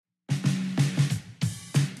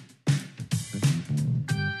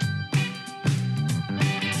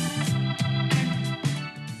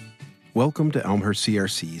Welcome to Elmhurst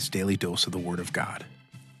CRC's Daily Dose of the Word of God.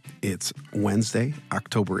 It's Wednesday,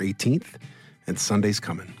 October 18th, and Sunday's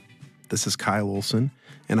coming. This is Kyle Olson,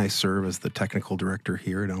 and I serve as the technical director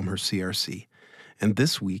here at Elmhurst CRC. And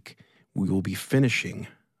this week, we will be finishing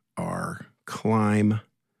our climb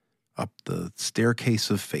up the staircase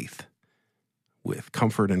of faith with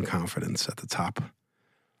comfort and confidence at the top.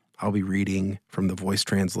 I'll be reading from the Voice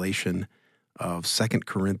translation of 2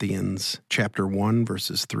 Corinthians chapter 1,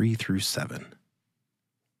 verses 3 through 7.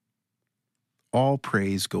 All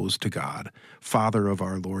praise goes to God, Father of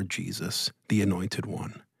our Lord Jesus, the Anointed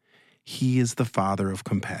One. He is the Father of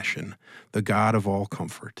compassion, the God of all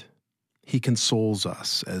comfort. He consoles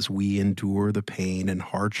us as we endure the pain and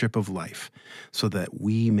hardship of life, so that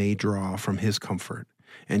we may draw from His comfort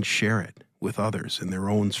and share it with others in their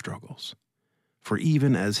own struggles. For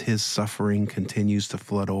even as His suffering continues to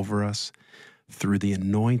flood over us, through the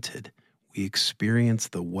Anointed, we experience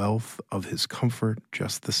the wealth of His comfort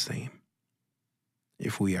just the same.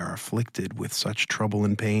 If we are afflicted with such trouble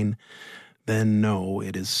and pain, then know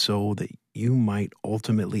it is so that you might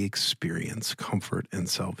ultimately experience comfort and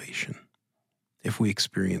salvation. If we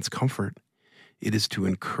experience comfort, it is to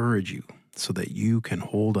encourage you so that you can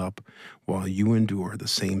hold up while you endure the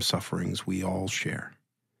same sufferings we all share.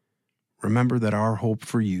 Remember that our hope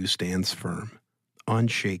for you stands firm,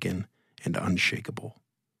 unshaken, and unshakable.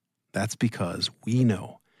 That's because we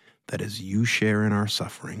know that as you share in our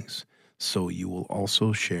sufferings, so you will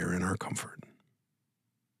also share in our comfort.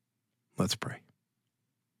 Let's pray.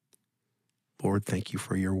 Lord, thank you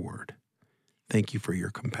for your word. Thank you for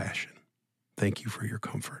your compassion. Thank you for your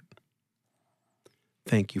comfort.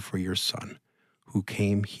 Thank you for your Son, who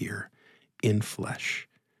came here in flesh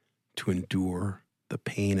to endure the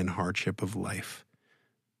pain and hardship of life,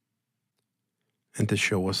 and to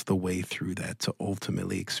show us the way through that to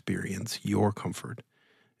ultimately experience your comfort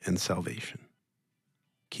and salvation.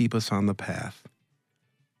 Keep us on the path.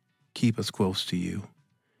 Keep us close to you.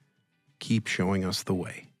 Keep showing us the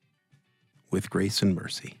way with grace and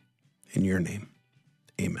mercy. In your name,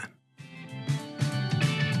 amen.